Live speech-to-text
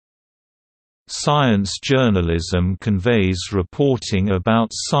Science journalism conveys reporting about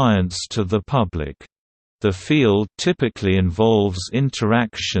science to the public. The field typically involves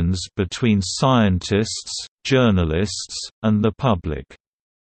interactions between scientists, journalists, and the public.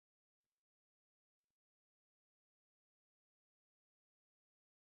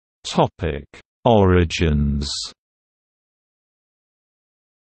 Origins.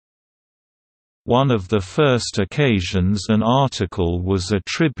 One of the first occasions an article was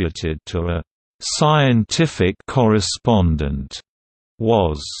attributed to a scientific correspondent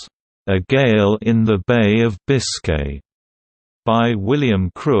was "A Gale in the Bay of Biscay" by William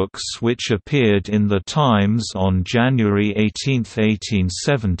Crookes, which appeared in The Times on January 18,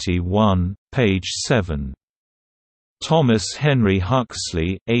 1871, page 7. Thomas Henry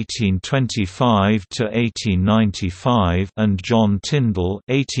Huxley (1825–1895) and John Tyndall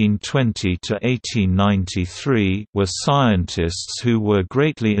 (1820–1893) were scientists who were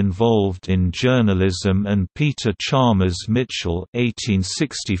greatly involved in journalism, and Peter Chalmers Mitchell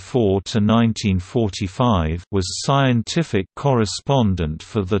 (1864–1945) was scientific correspondent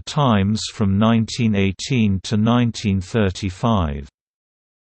for The Times from 1918 to 1935.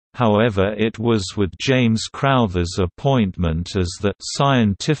 However, it was with James Crowther's appointment as the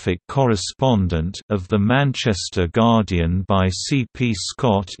 «scientific correspondent» of the Manchester Guardian by C. P.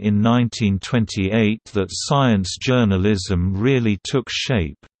 Scott in 1928 that science journalism really took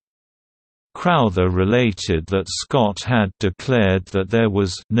shape. Crowther related that Scott had declared that there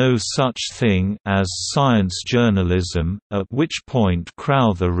was «no such thing» as science journalism, at which point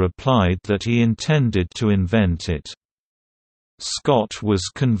Crowther replied that he intended to invent it. Scott was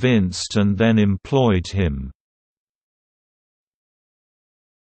convinced and then employed him.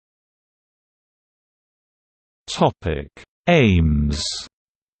 Aims.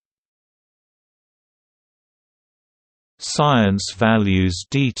 Science values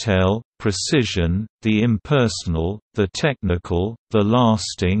detail, precision, the impersonal, the technical, the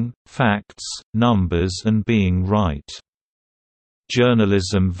lasting, facts, numbers and being right.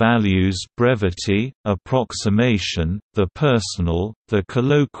 Journalism values brevity, approximation, the personal, the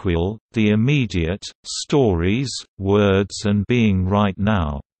colloquial, the immediate, stories, words and being right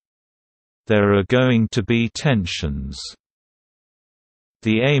now. There are going to be tensions.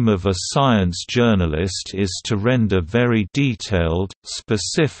 The aim of a science journalist is to render very detailed,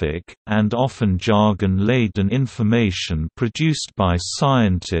 specific, and often jargon-laden information produced by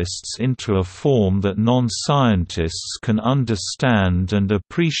scientists into a form that non-scientists can understand and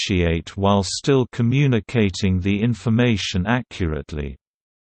appreciate while still communicating the information accurately.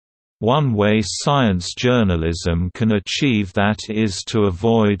 One way science journalism can achieve that is to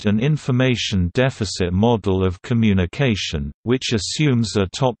avoid an information deficit model of communication, which assumes a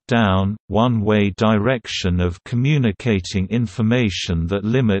top-down, one-way direction of communicating information that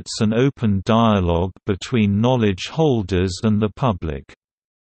limits an open dialogue between knowledge holders and the public.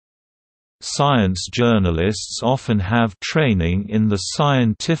 Science journalists often have training in the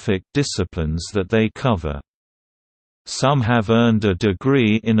scientific disciplines that they cover. Some have earned a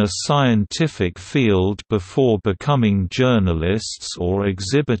degree in a scientific field before becoming journalists or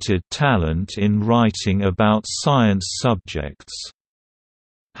exhibited talent in writing about science subjects.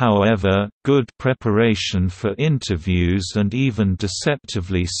 However, good preparation for interviews and even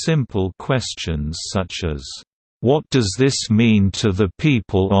deceptively simple questions such as, "What does this mean to the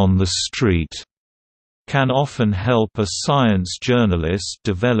people on the street?" can often help a science journalist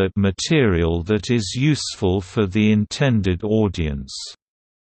develop material that is useful for the intended audience.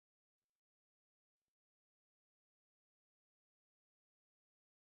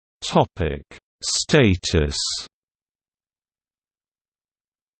 Status.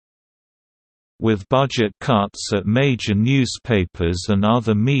 With budget cuts at major newspapers and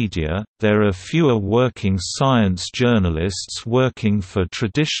other media, there are fewer working science journalists working for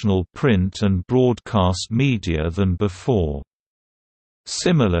traditional print and broadcast media than before.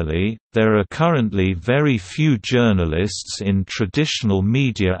 Similarly, there are currently very few journalists in traditional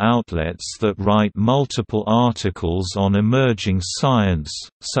media outlets that write multiple articles on emerging science,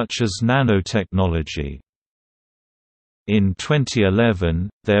 such as nanotechnology. In 2011,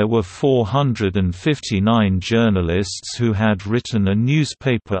 there were 459 journalists who had written a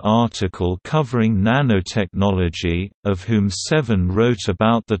newspaper article covering nanotechnology, of whom 7 wrote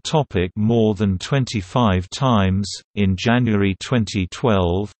about the topic more than 25 times. In January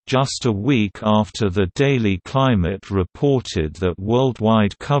 2012, just a week after the Daily Climate reported that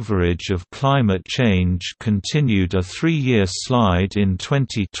worldwide coverage of climate change continued a 3-year slide in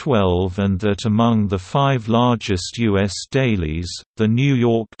 2012 and that among the 5 largest U.S. dailies, The New York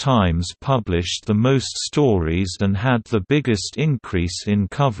York Times published the most stories and had the biggest increase in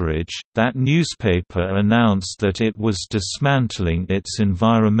coverage, that newspaper announced that it was dismantling its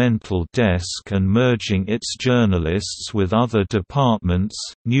environmental desk and merging its journalists with other departments.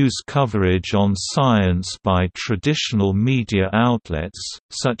 News coverage on science by traditional media outlets,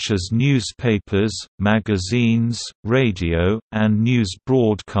 such as newspapers, magazines, radio, and news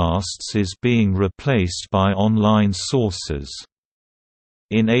broadcasts, is being replaced by online sources.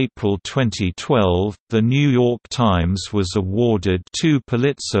 In April 2012, The New York Times was awarded 2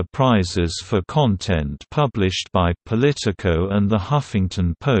 Pulitzer Prizes for content published by Politico and The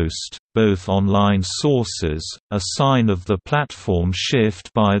Huffington Post, both online sources, a sign of the platform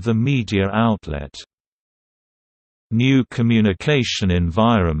shift by the media outlet. New communication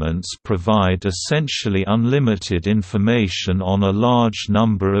environments provide essentially unlimited information on a large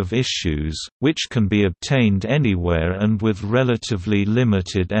number of issues, which can be obtained anywhere and with relatively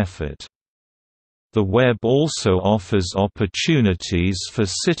limited effort. The web also offers opportunities for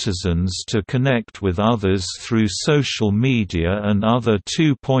citizens to connect with others through social media and other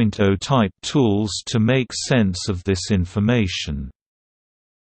 2.0 type tools to make sense of this information.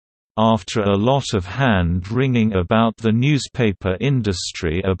 After a lot of hand-wringing about the newspaper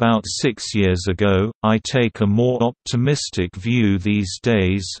industry about 6 years ago, I take a more optimistic view these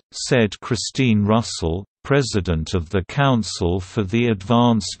days, said Christine Russell, president of the Council for the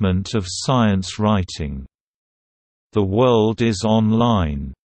Advancement of Science Writing. The world is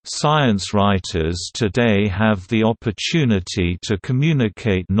online. Science writers today have the opportunity to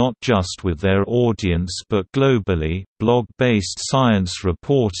communicate not just with their audience but globally. Blog-based science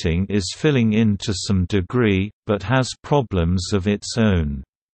reporting is filling in to some degree, but has problems of its own.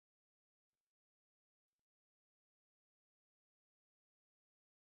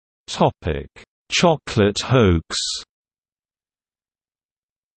 Topic: Chocolate hoax.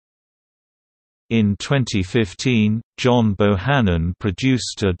 In 2015, John Bohannon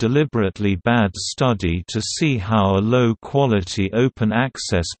produced a deliberately bad study to see how a low-quality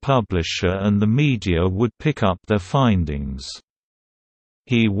open-access publisher and the media would pick up their findings.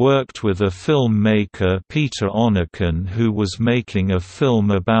 He worked with a filmmaker, Peter Onneken, who was making a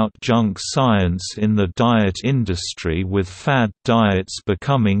film about junk science in the diet industry, with fad diets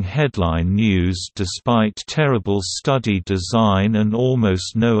becoming headline news despite terrible study design and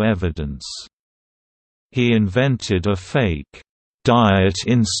almost no evidence. He invented a fake Diet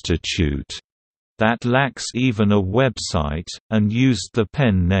Institute that lacks even a website, and used the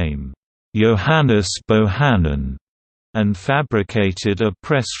pen name Johannes Bohannon, and fabricated a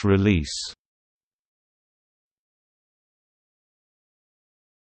press release.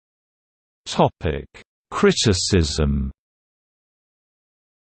 Criticism.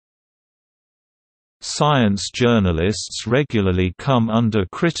 Science journalists regularly come under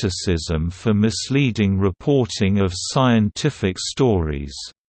criticism for misleading reporting of scientific stories.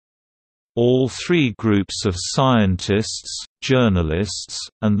 All 3 groups of scientists, journalists,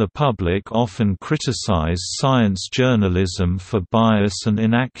 and the public often criticize science journalism for bias and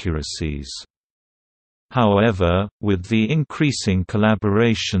inaccuracies. However, with the increasing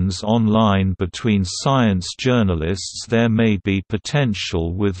collaborations online between science journalists, there may be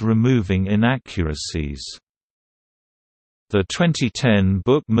potential with removing inaccuracies. The 2010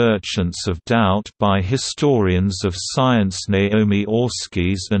 book Merchants of Doubt by historians of science Naomi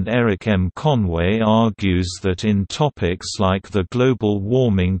Orskes and Eric M. Conway argues that in topics like the global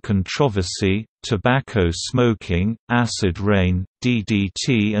warming controversy, tobacco smoking, acid rain,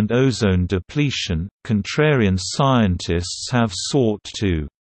 DDT and ozone depletion, contrarian scientists have sought to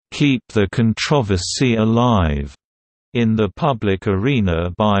keep the controversy alive in the public arena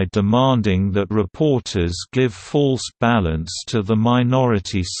by demanding that reporters give false balance to the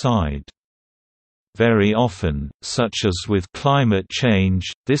minority side. Very often, such as with climate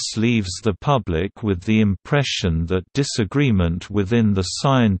change, this leaves the public with the impression that disagreement within the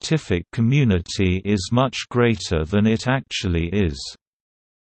scientific community is much greater than it actually is.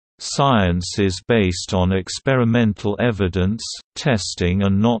 Science is based on experimental evidence, testing,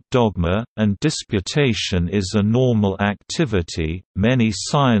 and not dogma, and disputation is a normal activity. Many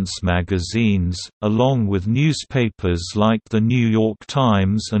science magazines, along with newspapers like The New York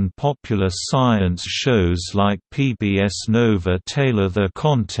Times and popular science shows like PBS Nova, tailor their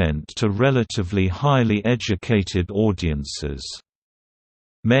content to relatively highly educated audiences.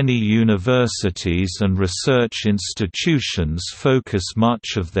 Many universities and research institutions focus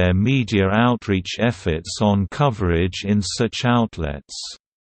much of their media outreach efforts on coverage in such outlets.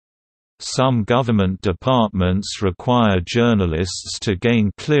 Some government departments require journalists to gain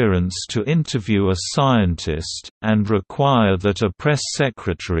clearance to interview a scientist, and require that a press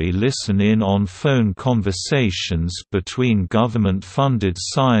secretary listen in on phone conversations between government-funded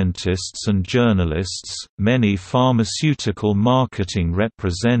scientists and journalists. Many pharmaceutical marketing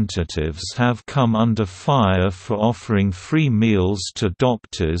representatives have come under fire for offering free meals to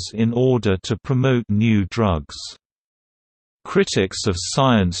doctors in order to promote new drugs. Critics of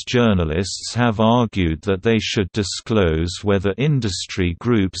science journalists have argued that they should disclose whether industry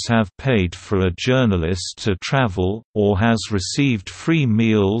groups have paid for a journalist to travel, or has received free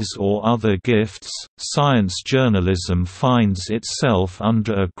meals or other gifts. Science journalism finds itself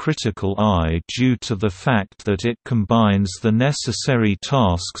under a critical eye due to the fact that it combines the necessary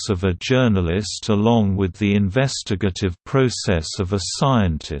tasks of a journalist along with the investigative process of a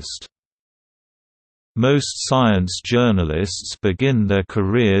scientist. Most science journalists begin their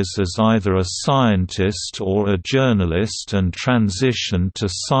careers as either a scientist or a journalist and transition to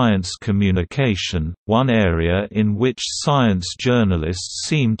science communication. One area in which science journalists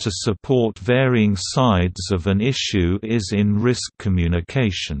seem to support varying sides of an issue is in risk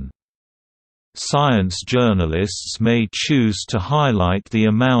communication. Science journalists may choose to highlight the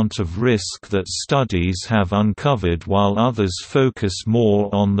amount of risk that studies have uncovered, while others focus more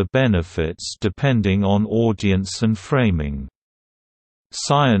on the benefits depending on audience and framing.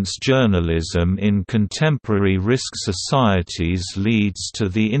 Science journalism in contemporary risk societies leads to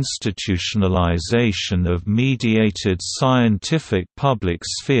the institutionalization of mediated scientific public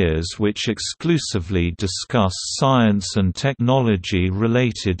spheres which exclusively discuss science and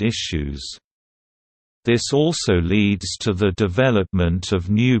technology-related issues. This also leads to the development of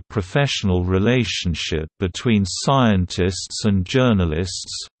new professional relationship between scientists and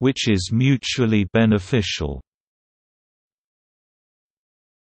journalists, which is mutually beneficial.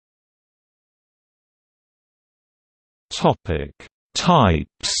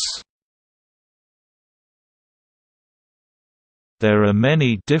 Types. There are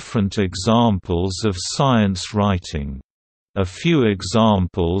many different examples of science writing. A few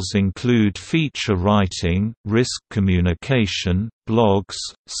examples include feature writing, risk communication, blogs,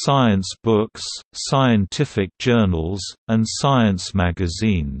 science books, scientific journals, and science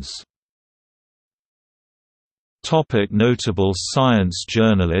magazines. Notable science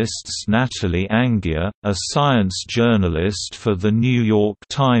journalists: Natalie Angier, a science journalist for The New York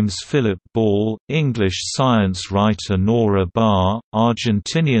Times; Philip Ball, English science writer; Nora Barr,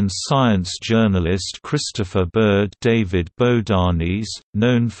 Argentinian science journalist; Christopher Bird; David Bodanis,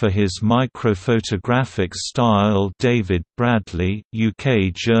 known for his microphotographic style; David Bradley,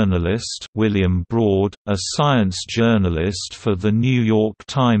 UK journalist; William Broad, a science journalist for The New York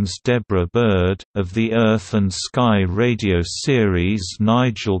Times; Deborah Bird, of the Earth and Sky radio series;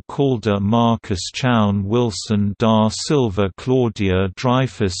 Nigel Calder; Marcus Chown Wilson; Da Silva; Claudia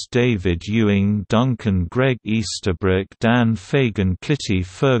Dreyfus; David Ewing; Duncan Greg Easterbrook; Dan Fagan; Kitty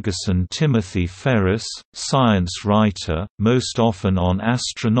Ferguson; Timothy Ferris, science writer, most often on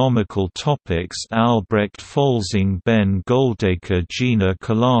astronomical topics; Albrecht Folsing; Ben Goldacre; Gina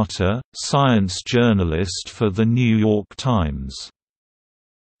Colata, science journalist for The New York Times;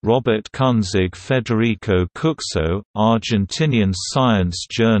 Robert Kunzig; Federico Cuxo, Argentinian science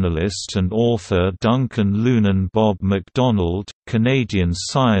journalist and author; Duncan Lunan; Bob MacDonald, Canadian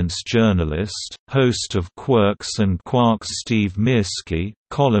science journalist, host of Quirks and Quarks; Steve Mirsky,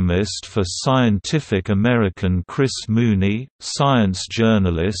 columnist for Scientific American; Chris Mooney, science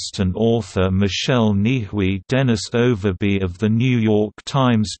journalist and author; Michelle Nihui; Dennis Overby of The New York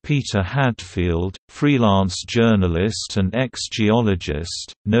Times; Peter Hadfield, freelance journalist and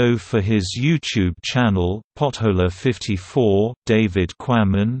ex-geologist, known for his YouTube channel, Potholer 54; David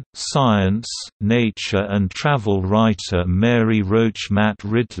Quammen, science, nature and travel writer; Mary Roach; Matt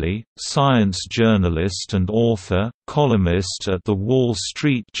Ridley, science journalist and author, columnist at The Wall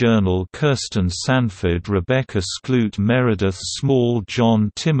Street Journal; Kirsten Sanford; Rebecca Skloot; Meredith Small;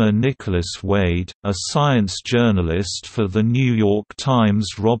 John Timmer; Nicholas Wade, a science journalist for The New York Times;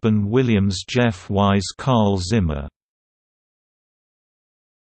 Robin Williams; Jeff Wise; Carl Zimmer.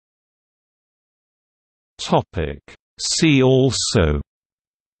 See also: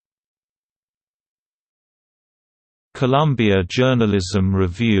 Columbia Journalism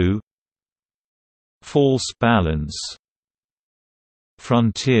Review, False Balance,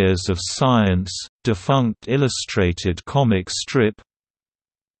 Frontiers of Science, defunct illustrated comic strip.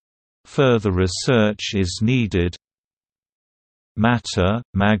 Further research is needed. Matter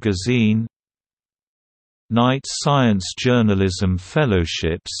magazine, Knight Science Journalism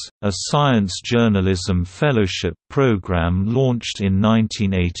Fellowships, a science journalism fellowship program launched in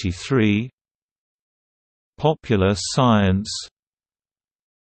 1983. Popular Science,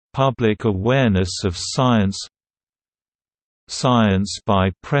 Public Awareness of Science, Science by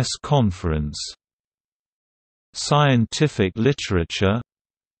Press Conference, Scientific Literature,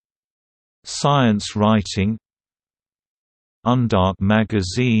 Science Writing, Undark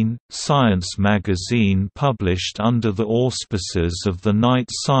Magazine, science magazine published under the auspices of the Knight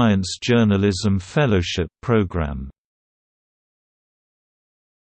Science Journalism Fellowship Program.